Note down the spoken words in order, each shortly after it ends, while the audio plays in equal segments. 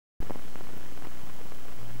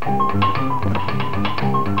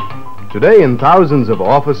Today, in thousands of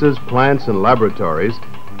offices, plants, and laboratories,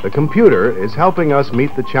 the computer is helping us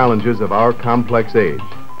meet the challenges of our complex age.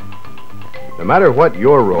 No matter what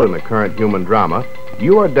your role in the current human drama,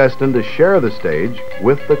 you are destined to share the stage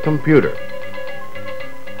with the computer.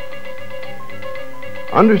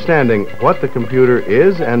 Understanding what the computer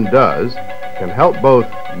is and does can help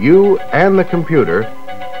both you and the computer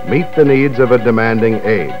meet the needs of a demanding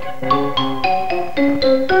age.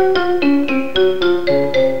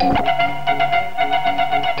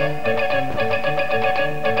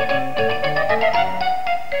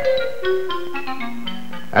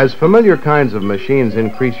 As familiar kinds of machines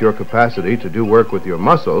increase your capacity to do work with your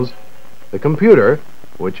muscles, the computer,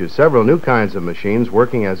 which is several new kinds of machines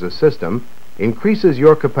working as a system, increases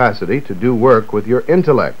your capacity to do work with your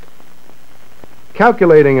intellect.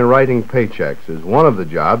 Calculating and writing paychecks is one of the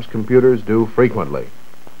jobs computers do frequently.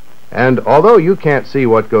 And although you can't see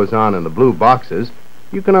what goes on in the blue boxes,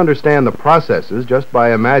 you can understand the processes just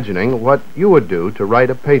by imagining what you would do to write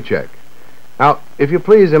a paycheck. Now, if you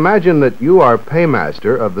please, imagine that you are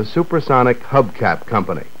paymaster of the supersonic hubcap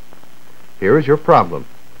company. Here is your problem.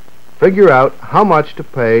 Figure out how much to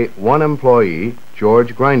pay one employee,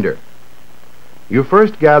 George Grinder. You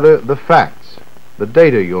first gather the facts, the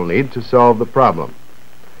data you'll need to solve the problem.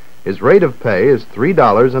 His rate of pay is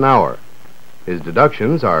 $3 an hour. His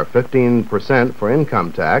deductions are 15% for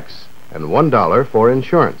income tax and $1 for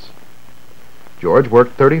insurance. George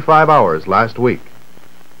worked 35 hours last week.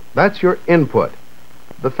 That's your input,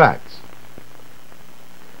 the facts.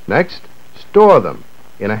 Next, store them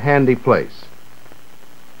in a handy place.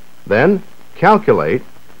 Then, calculate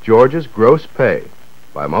George's gross pay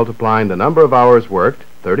by multiplying the number of hours worked,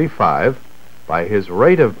 35, by his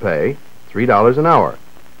rate of pay, $3 an hour.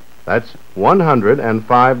 That's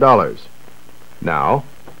 $105. Now,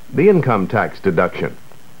 the income tax deduction.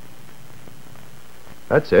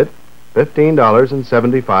 That's it,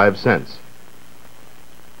 $15.75.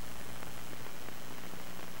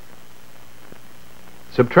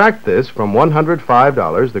 Subtract this from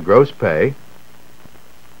 $105, the gross pay,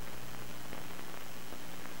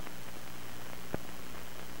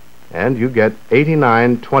 and you get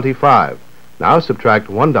 $89.25. Now subtract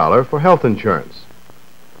 $1 for health insurance.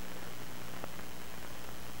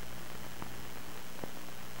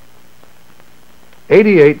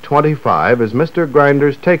 $88.25 is Mr.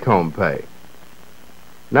 Grinder's take-home pay.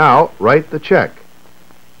 Now write the check.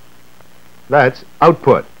 That's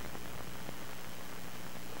output.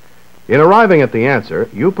 In arriving at the answer,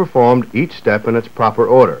 you performed each step in its proper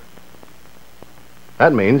order.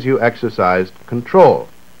 That means you exercised control.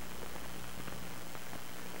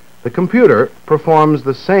 The computer performs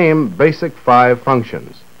the same basic 5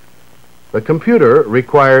 functions. The computer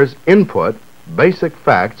requires input, basic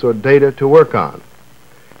facts or data to work on.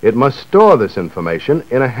 It must store this information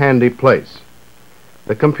in a handy place.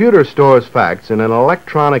 The computer stores facts in an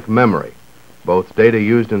electronic memory, both data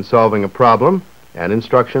used in solving a problem and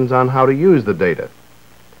instructions on how to use the data.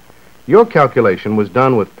 Your calculation was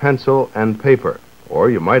done with pencil and paper, or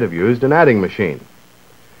you might have used an adding machine.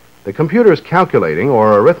 The computer's calculating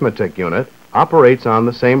or arithmetic unit operates on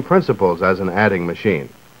the same principles as an adding machine.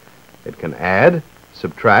 It can add,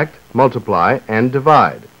 subtract, multiply, and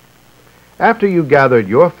divide. After you gathered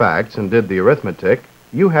your facts and did the arithmetic,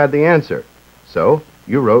 you had the answer. So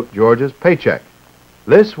you wrote George's paycheck.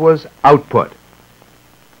 This was output.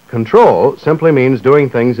 Control simply means doing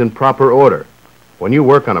things in proper order. When you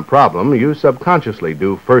work on a problem, you subconsciously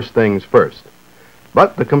do first things first.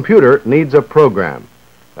 But the computer needs a program.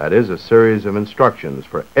 That is, a series of instructions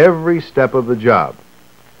for every step of the job.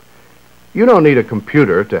 You don't need a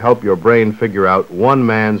computer to help your brain figure out one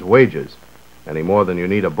man's wages, any more than you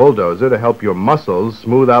need a bulldozer to help your muscles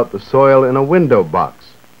smooth out the soil in a window box.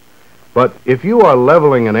 But if you are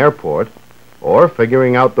leveling an airport, or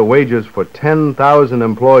figuring out the wages for 10,000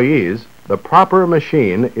 employees, the proper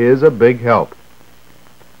machine is a big help.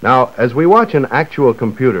 Now, as we watch an actual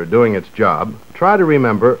computer doing its job, try to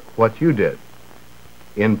remember what you did.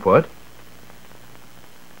 Input,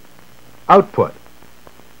 output.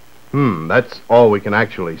 That's all we can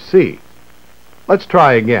actually see. Let's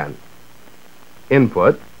try again.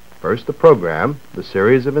 Input, first the program, the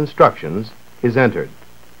series of instructions, is entered.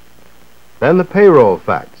 Then the payroll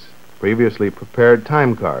facts. Previously prepared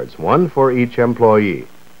time cards, one for each employee.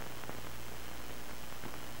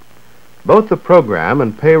 Both the program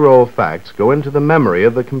and payroll facts go into the memory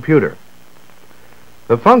of the computer.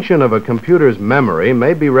 The function of a computer's memory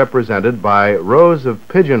may be represented by rows of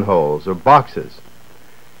pigeonholes or boxes.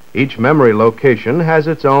 Each memory location has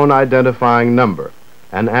its own identifying number,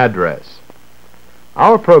 an address.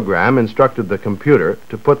 Our program instructed the computer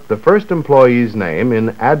to put the first employee's name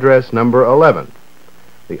in address number 11,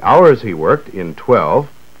 the hours he worked in 12,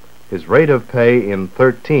 his rate of pay in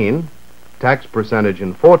 13, tax percentage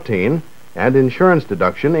in 14, and insurance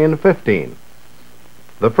deduction in 15.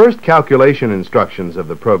 The first calculation instructions of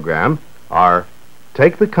the program are: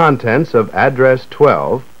 take the contents of address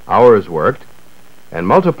 12, hours worked, and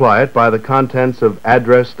multiply it by the contents of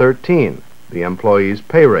address 13, the employee's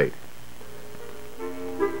pay rate.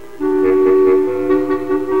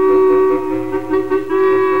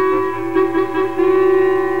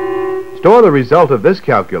 Store the result of this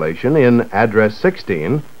calculation in address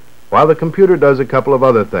 16 while the computer does a couple of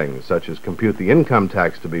other things, such as compute the income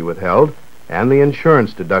tax to be withheld and the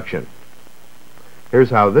insurance deduction.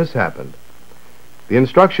 Here's how this happened. The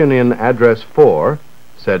instruction in address 4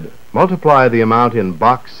 said multiply the amount in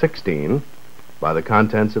box 16 by the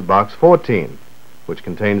contents of box 14, which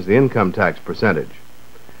contains the income tax percentage.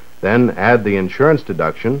 Then add the insurance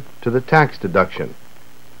deduction to the tax deduction.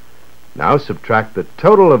 Now subtract the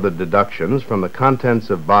total of the deductions from the contents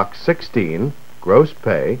of box 16, gross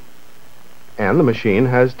pay, and the machine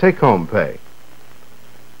has take-home pay.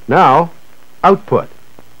 Now, output.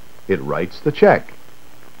 It writes the check.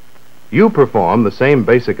 You perform the same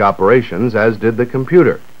basic operations as did the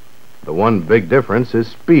computer. The one big difference is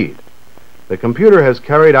speed. The computer has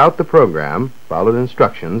carried out the program, followed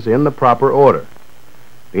instructions in the proper order.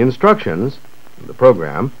 The instructions, the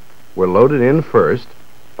program, were loaded in first,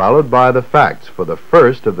 followed by the facts for the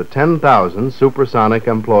first of the 10,000 supersonic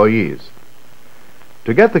employees.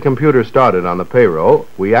 To get the computer started on the payroll,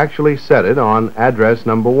 we actually set it on address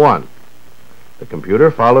number 1. The computer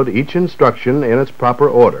followed each instruction in its proper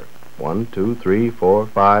order. 1, 2, 3, 4,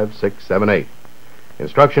 5, 6, 7, 8.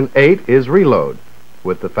 Instruction 8 is reload,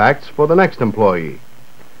 with the facts for the next employee.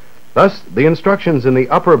 Thus, the instructions in the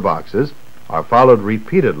upper boxes are followed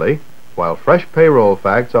repeatedly, while fresh payroll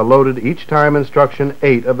facts are loaded each time instruction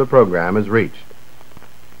 8 of the program is reached.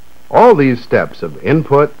 All these steps of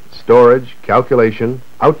input, storage, calculation,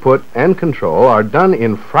 output, and control are done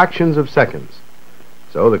in fractions of seconds.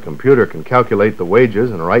 So the computer can calculate the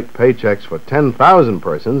wages and write paychecks for 10,000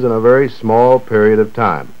 persons in a very small period of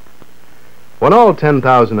time. When all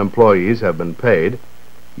 10,000 employees have been paid,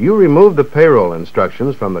 you remove the payroll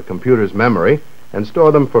instructions from the computer's memory and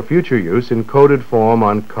store them for future use in coded form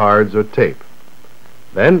on cards or tape.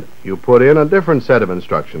 Then you put in a different set of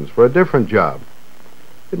instructions for a different job.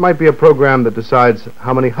 It might be a program that decides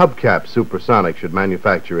how many hubcaps Supersonic should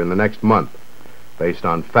manufacture in the next month, based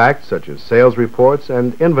on facts such as sales reports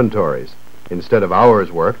and inventories, instead of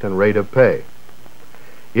hours worked and rate of pay.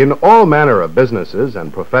 In all manner of businesses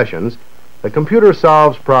and professions, the computer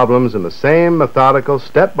solves problems in the same methodical,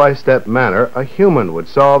 step-by-step manner a human would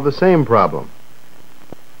solve the same problem.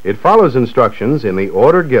 It follows instructions in the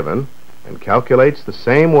order given and calculates the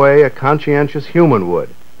same way a conscientious human would,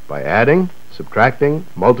 by adding, subtracting,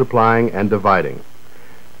 multiplying, and dividing.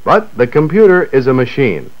 But the computer is a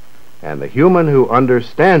machine, and the human who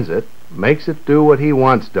understands it makes it do what he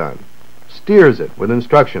wants done, steers it with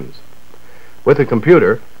instructions. With a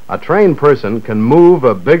computer, a trained person can move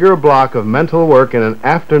a bigger block of mental work in an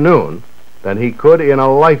afternoon than he could in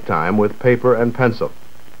a lifetime with paper and pencil.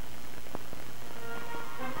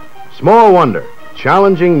 Small wonder,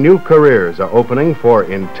 challenging new careers are opening for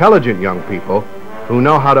intelligent young people who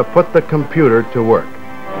know how to put the computer to work.